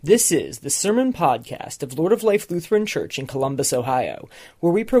This is the Sermon Podcast of Lord of Life Lutheran Church in Columbus, Ohio,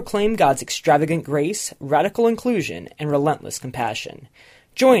 where we proclaim God's extravagant grace, radical inclusion, and relentless compassion.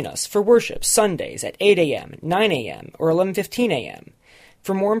 Join us for worship Sundays at 8 a.m., 9 a.m., or 11:15 a.m.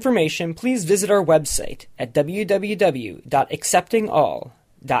 For more information, please visit our website at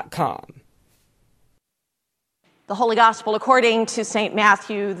www.acceptingall.com. The Holy Gospel according to St.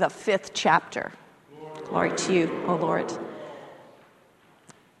 Matthew, the 5th chapter. Glory to you, O Lord.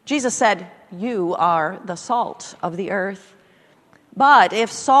 Jesus said, "You are the salt of the earth. But if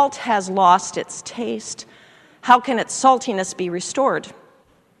salt has lost its taste, how can its saltiness be restored?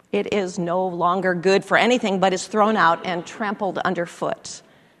 It is no longer good for anything but is thrown out and trampled underfoot.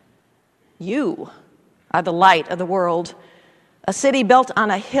 You are the light of the world. A city built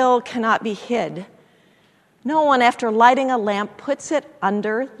on a hill cannot be hid. No one, after lighting a lamp, puts it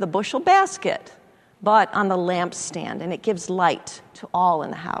under the bushel basket, but on the lampstand, and it gives light to all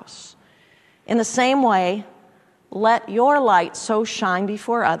in the house. In the same way, let your light so shine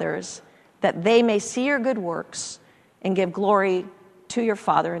before others that they may see your good works and give glory to your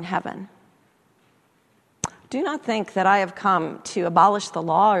Father in heaven. Do not think that I have come to abolish the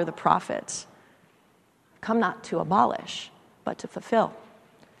law or the prophets. Come not to abolish, but to fulfill.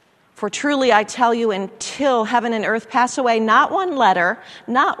 For truly I tell you, until heaven and earth pass away, not one letter,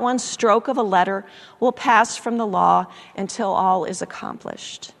 not one stroke of a letter will pass from the law until all is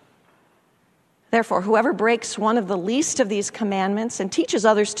accomplished. Therefore, whoever breaks one of the least of these commandments and teaches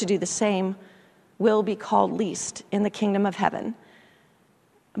others to do the same will be called least in the kingdom of heaven.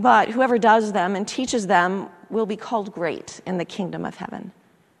 But whoever does them and teaches them will be called great in the kingdom of heaven.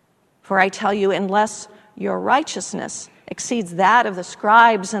 For I tell you, unless your righteousness exceeds that of the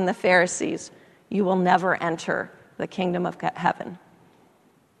scribes and the Pharisees, you will never enter the kingdom of heaven."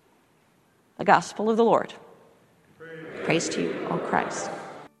 The Gospel of the Lord. Praise to you, O Christ.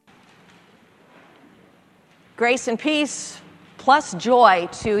 Grace and peace plus joy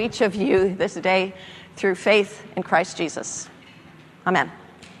to each of you this day through faith in Christ Jesus. Amen.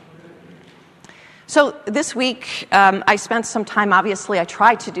 So this week, I spent some time, obviously, I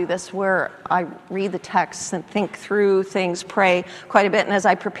try to do this, where I read the texts and think through things, pray quite a bit. And as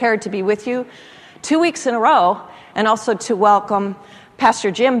I prepared to be with you 2 weeks in a row, and also to welcome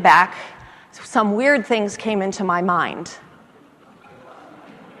Pastor Jim back, some weird things came into my mind.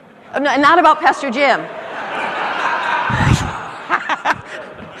 Not about Pastor Jim.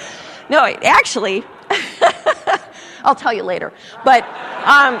 No, actually, I'll tell you later. But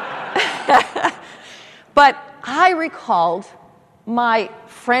I recalled my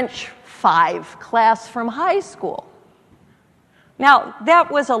French 5 class from high school. Now, that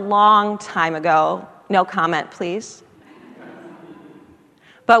was a long time ago. No comment, please.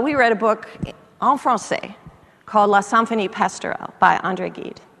 But we read a book en français called La Symphonie Pastorale by André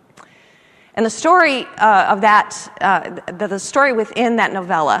Gide. And the story of that, the story within that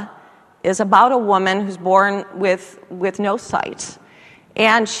novella is about a woman who's born with no sight,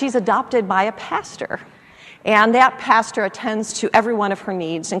 and she's adopted by a pastor. And that pastor attends to every one of her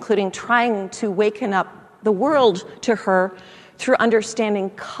needs, including trying to waken up the world to her through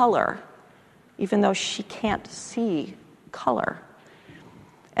understanding color, even though she can't see color.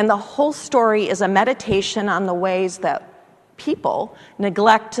 And the whole story is a meditation on the ways that people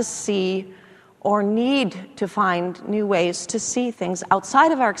neglect to see or need to find new ways to see things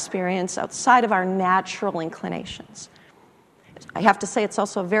outside of our experience, outside of our natural inclinations. I have to say it's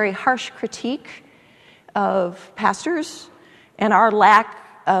also a very harsh critique of pastors and our lack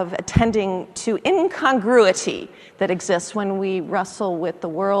of attending to incongruity that exists when we wrestle with the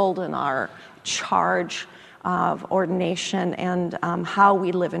world and our charge of ordination and how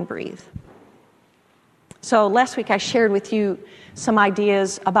we live and breathe. So last week I shared with you some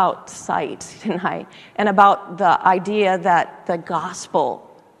ideas about sight, didn't I? And about the idea that the gospel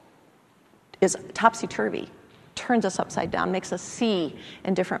is topsy-turvy, turns us upside down, makes us see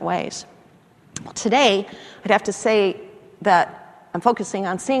in different ways. Well, today, I'd have to say that I'm focusing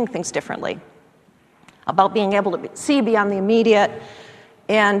on seeing things differently, about being able to see beyond the immediate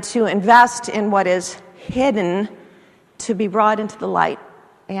and to invest in what is hidden to be brought into the light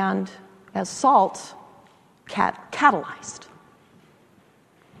and, as salt, catalyzed.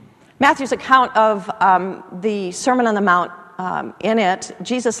 Matthew's account of the Sermon on the Mount, in it,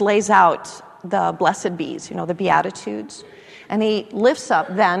 Jesus lays out the blessed bees, the Beatitudes. And he lifts up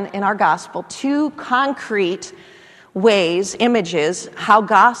then in our gospel 2 concrete ways, images, how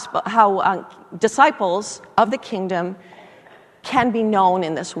disciples of the kingdom can be known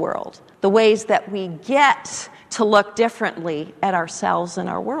in this world. The ways that we get to look differently at ourselves and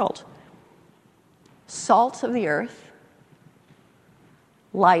our world. Salt of the earth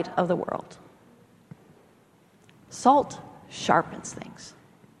light of the world. Salt sharpens things.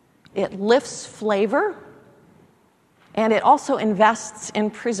 It lifts flavor, and it also invests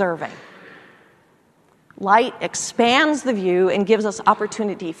in preserving. Light expands the view and gives us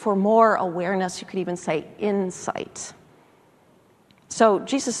opportunity for more awareness, you could even say insight. So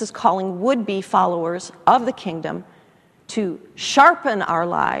Jesus is calling would-be followers of the kingdom to sharpen our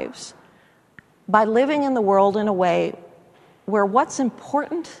lives by living in the world in a way where what's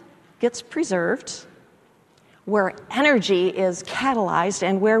important gets preserved, where energy is catalyzed,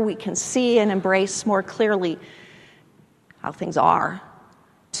 and where we can see and embrace more clearly how things are,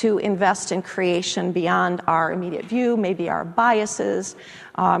 to invest in creation beyond our immediate view, maybe our biases,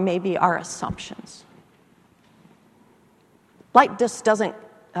 maybe our assumptions. Light just doesn't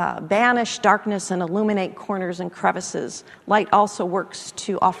banish darkness and illuminate corners and crevices. Light also works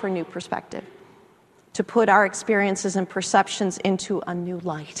to offer new perspective, to put our experiences and perceptions into a new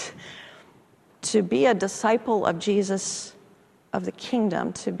light. To be a disciple of Jesus, of the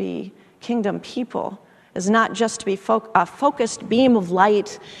kingdom, to be kingdom people, is not just to be a focused beam of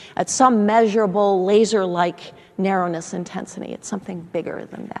light at some measurable laser-like narrowness intensity. It's something bigger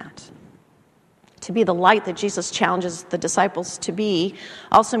than that. To be the light that Jesus challenges the disciples to be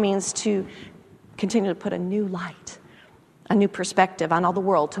also means to continue to put a new light, a new perspective on all the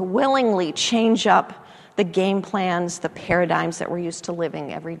world, to willingly change up the game plans, the paradigms that we're used to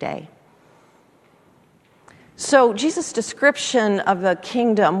living every day. So Jesus' description of the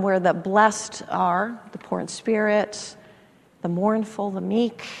kingdom where the blessed are, the poor in spirit, the mournful, the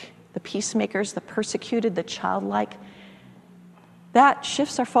meek, the peacemakers, the persecuted, the childlike, that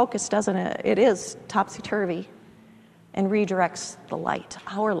shifts our focus, doesn't it? It is topsy-turvy and redirects the light,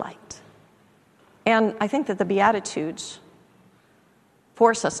 our light. And I think that the Beatitudes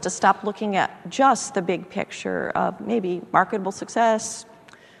force us to stop looking at just the big picture of maybe marketable success,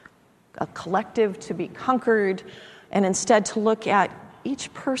 a collective to be conquered, and instead to look at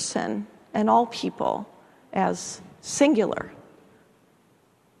each person and all people as singular,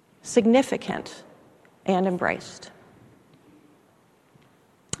 significant, and embraced.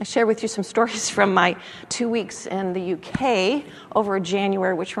 I share with you some stories from my 2 weeks in the UK over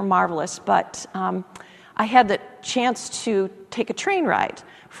January, which were marvelous, but I had the chance to take a train ride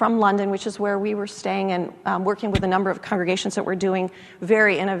from London, which is where we were staying, and working with a number of congregations that were doing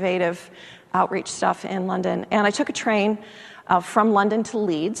very innovative outreach stuff in London. And I took a train from London to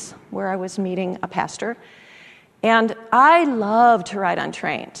Leeds, where I was meeting a pastor. And I love to ride on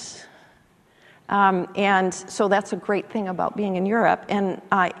trains. And so that's a great thing about being in Europe. And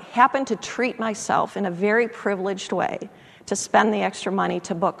I happened to treat myself in a very privileged way to spend the extra money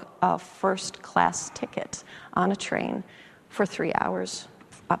to book a first-class ticket on a train for 3 hours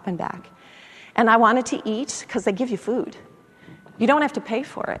up and back. And I wanted to eat because they give you food. You don't have to pay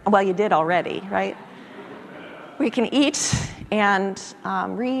for it. Well, you did already, right? We can eat and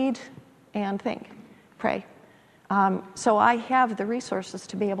read and think, pray. So I have the resources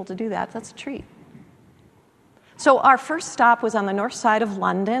to be able to do that. That's a treat. So our first stop was on the north side of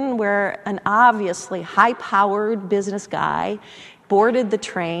London, where an obviously high-powered business guy boarded the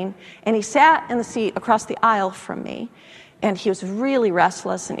train, and he sat in the seat across the aisle from me, and he was really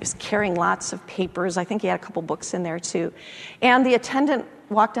restless, and he was carrying lots of papers. I think he had a couple books in there, too. And the attendant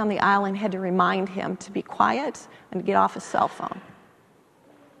walked down the aisle and had to remind him to be quiet and to get off his cell phone.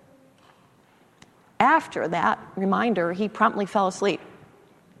 After that reminder, he promptly fell asleep.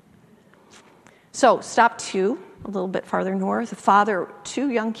 So, stop 2, a little bit farther north, a father, 2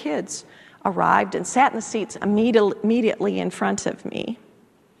 young kids arrived and sat in the seats immediately in front of me.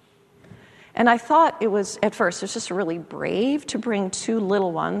 And I thought it was, at first, it was just really brave to bring 2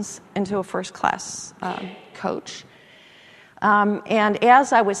 little ones into a first-class coach. And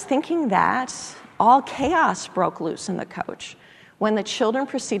as I was thinking that, all chaos broke loose in the coach when the children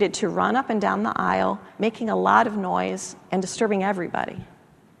proceeded to run up and down the aisle, making a lot of noise and disturbing everybody.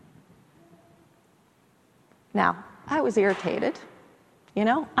 Now, I was irritated. You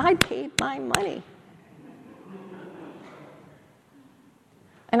know, I paid my money.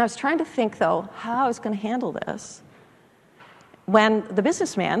 And I was trying to think, though, how I was going to handle this when the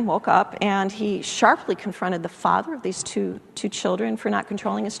businessman woke up and he sharply confronted the father of these two children for not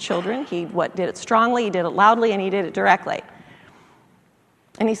controlling his children. He did it strongly, he did it loudly, and he did it directly.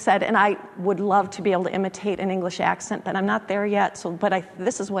 And he said, and I would love to be able to imitate an English accent, but I'm not there yet.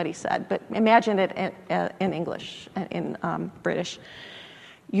 This is what he said. But imagine it in English, in British.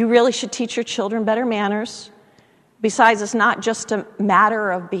 You really should teach your children better manners. Besides, it's not just a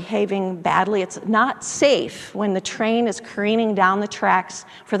matter of behaving badly. It's not safe when the train is careening down the tracks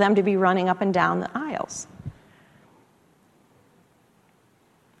for them to be running up and down the aisles.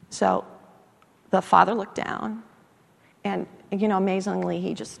 So the father looked down, and, amazingly,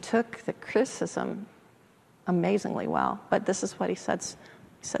 he just took the criticism amazingly well. But this is what he said.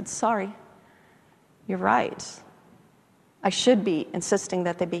 He said, sorry, you're right. I should be insisting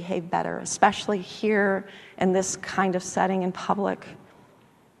that they behave better, especially here in this kind of setting in public.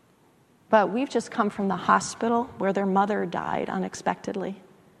 But we've just come from the hospital where their mother died unexpectedly.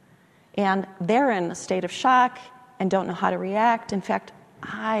 And they're in a state of shock and don't know how to react. In fact,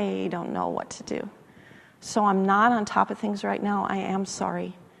 I don't know what to do. So I'm not on top of things right now. I am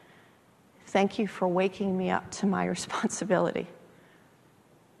sorry. Thank you for waking me up to my responsibility.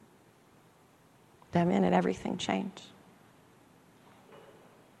 That minute, everything changed.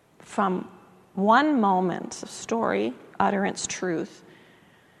 From one moment of story, utterance, truth,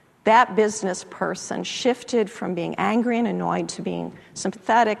 that business person shifted from being angry and annoyed to being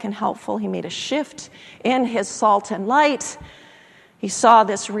sympathetic and helpful. He made a shift in his salt and light. He saw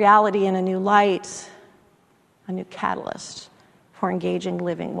this reality in a new light, a new catalyst for engaging,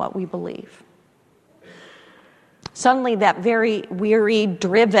 living what we believe. Suddenly, that very weary,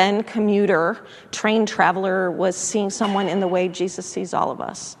 driven commuter, train traveler was seeing someone in the way Jesus sees all of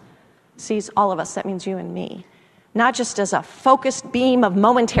us. Sees all of us, that means you and me. Not just as a focused beam of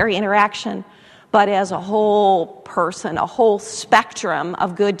momentary interaction, but as a whole person, a whole spectrum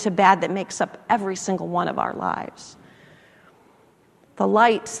of good to bad that makes up every single one of our lives. The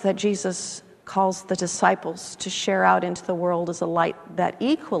light that Jesus calls the disciples to share out into the world is a light that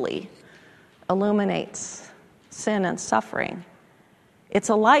equally illuminates sin and suffering. It's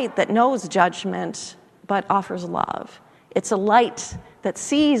a light that knows judgment but offers love. It's a light that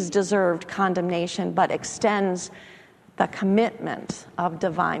sees deserved condemnation but extends the commitment of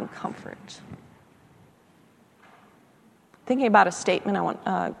divine comfort. Thinking about a statement I want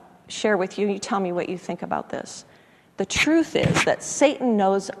to share with you. You tell me what you think about this. The truth is that Satan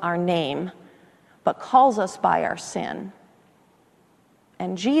knows our name but calls us by our sin.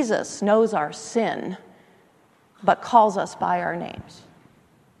 And Jesus knows our sin but calls us by our names.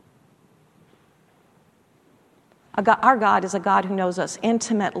 Our God is a God who knows us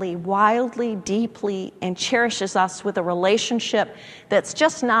intimately, wildly, deeply, and cherishes us with a relationship that's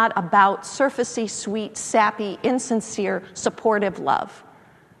just not about surfacey, sweet, sappy, insincere, supportive love.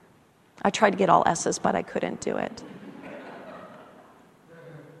 I tried to get all S's, but I couldn't do it.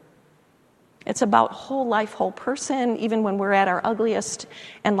 It's about whole life, whole person, even when we're at our ugliest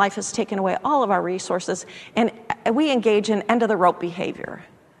and life has taken away all of our resources, and we engage in end-of-the-rope behavior.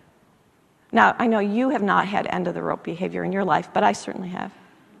 Now, I know you have not had end-of-the-rope behavior in your life, but I certainly have.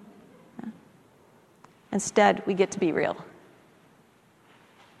 Instead, we get to be real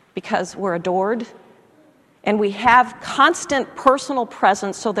because we're adored and we have constant personal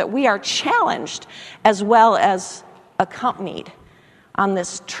presence so that we are challenged as well as accompanied on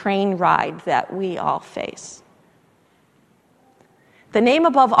this train ride that we all face. The name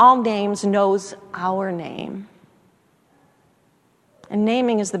above all names knows our name. And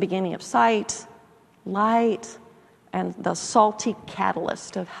naming is the beginning of sight, light, and the salty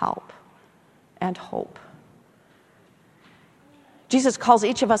catalyst of help and hope. Jesus calls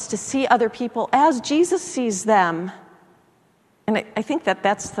each of us to see other people as Jesus sees them. And I think that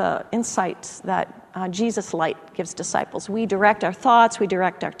that's the insight that Jesus' light gives disciples. We direct our thoughts, we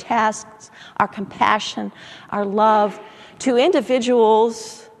direct our tasks, our compassion, our love to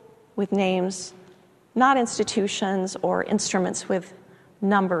individuals with names, not institutions or instruments with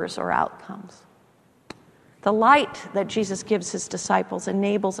numbers or outcomes. The light that Jesus gives his disciples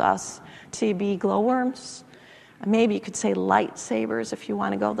enables us to be glowworms. Maybe you could say lightsabers if you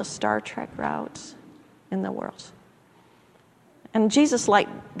want to go the Star Trek route in the world. And Jesus' light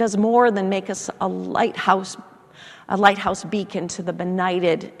does more than make us a lighthouse beacon to the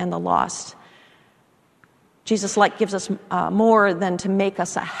benighted and the lost. Jesus' light gives us more than to make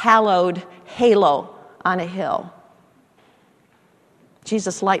us a hallowed halo on a hill.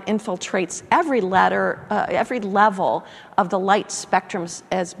 Jesus' light infiltrates every level of the light spectrum,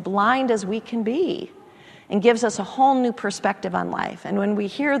 as blind as we can be, and gives us a whole new perspective on life. And when we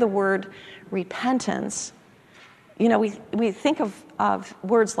hear the word repentance, we think of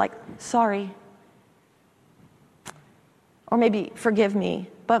words like sorry, or maybe forgive me,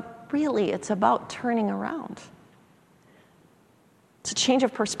 but really it's about turning around. It's a change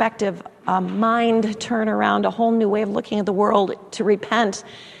of perspective, a mind turnaround, a whole new way of looking at the world. To repent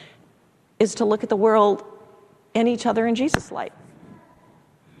is to look at the world and each other in Jesus' light.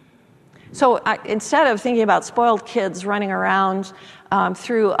 So instead of thinking about spoiled kids running around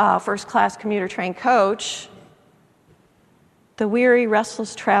through a first-class commuter train coach, The weary,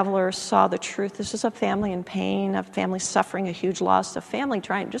 restless traveler saw the truth. This is a family in pain, a family suffering a huge loss, a family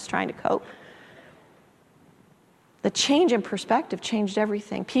just trying to cope. The change in perspective changed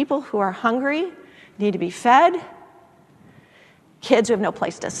everything. People who are hungry need to be fed. Kids who have no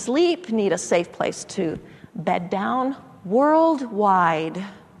place to sleep need a safe place to bed down. Worldwide,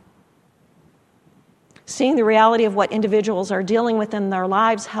 seeing the reality of what individuals are dealing with in their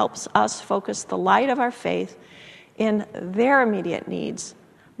lives helps us focus the light of our faith in their immediate needs,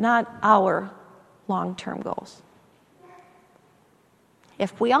 not our long-term goals.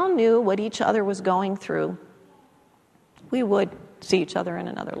 If we all knew what each other was going through, we would see each other in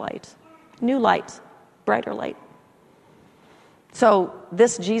another light. New light, brighter light. So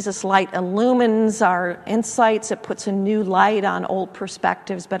this Jesus light illumines our insights. It puts a new light on old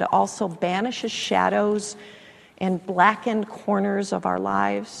perspectives, but it also banishes shadows and blackened corners of our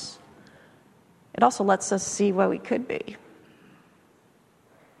lives. It also lets us see what we could be,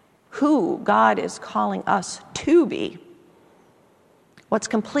 who God is calling us to be, what's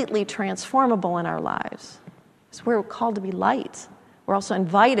completely transformable in our lives. So we're called to be light. We're also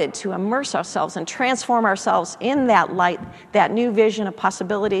invited to immerse ourselves and transform ourselves in that light, that new vision of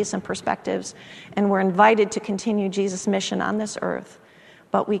possibilities and perspectives, and we're invited to continue Jesus' mission on this earth.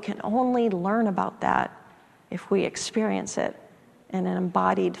 But we can only learn about that if we experience it in an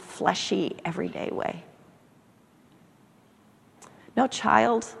embodied, fleshy, everyday way. No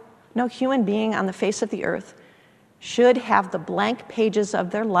child, no human being on the face of the earth should have the blank pages of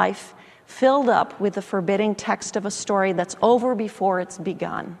their life filled up with the forbidding text of a story that's over before it's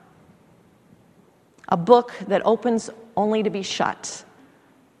begun. A book that opens only to be shut,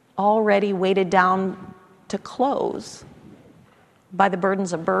 already weighted down to close by the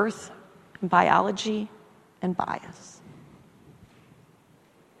burdens of birth, biology, and bias.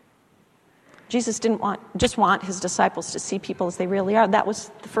 Jesus didn't just want his disciples to see people as they really are. That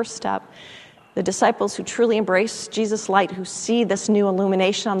was the first step. The disciples who truly embrace Jesus' light, who see this new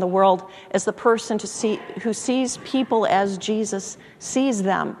illumination on the world as the person who sees people as Jesus sees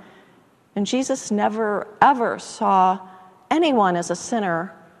them. And Jesus never, ever saw anyone as a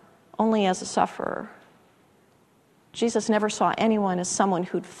sinner, only as a sufferer. Jesus never saw anyone as someone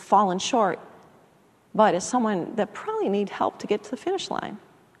who'd fallen short, but as someone that probably needed help to get to the finish line.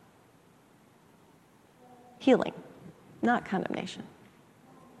 Healing, not condemnation.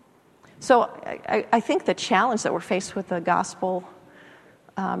 So I think the challenge that we're faced with the gospel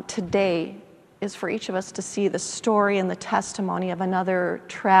today is for each of us to see the story and the testimony of another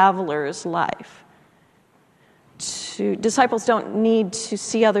traveler's life. Disciples don't need to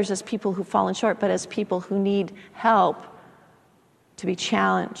see others as people who've fallen short, but as people who need help to be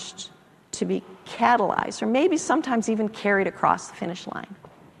challenged, to be catalyzed, or maybe sometimes even carried across the finish line.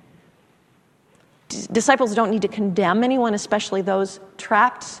 Disciples don't need to condemn anyone, especially those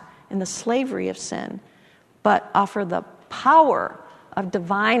trapped in the slavery of sin, but offer the power of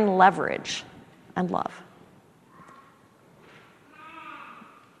divine leverage and love.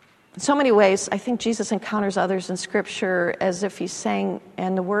 In so many ways, I think Jesus encounters others in Scripture as if he's saying,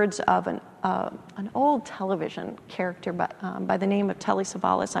 in the words of an old television character by the name of Telly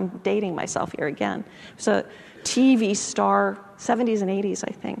Savalas. I'm dating myself here again. He was a TV star, 70s and 80s,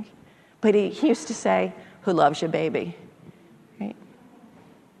 I think. But he used to say, "Who loves you, baby?" Right?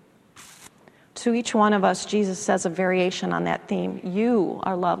 To each one of us, Jesus says a variation on that theme. You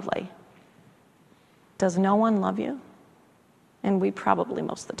are lovely. Does no one love you? And we probably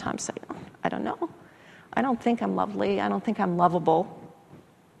most of the time say, I don't know. I don't think I'm lovely. I don't think I'm lovable.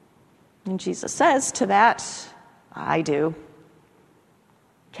 And Jesus says to that, I do.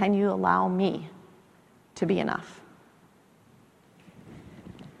 Can you allow me to be enough?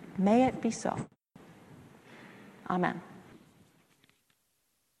 May it be so. Amen.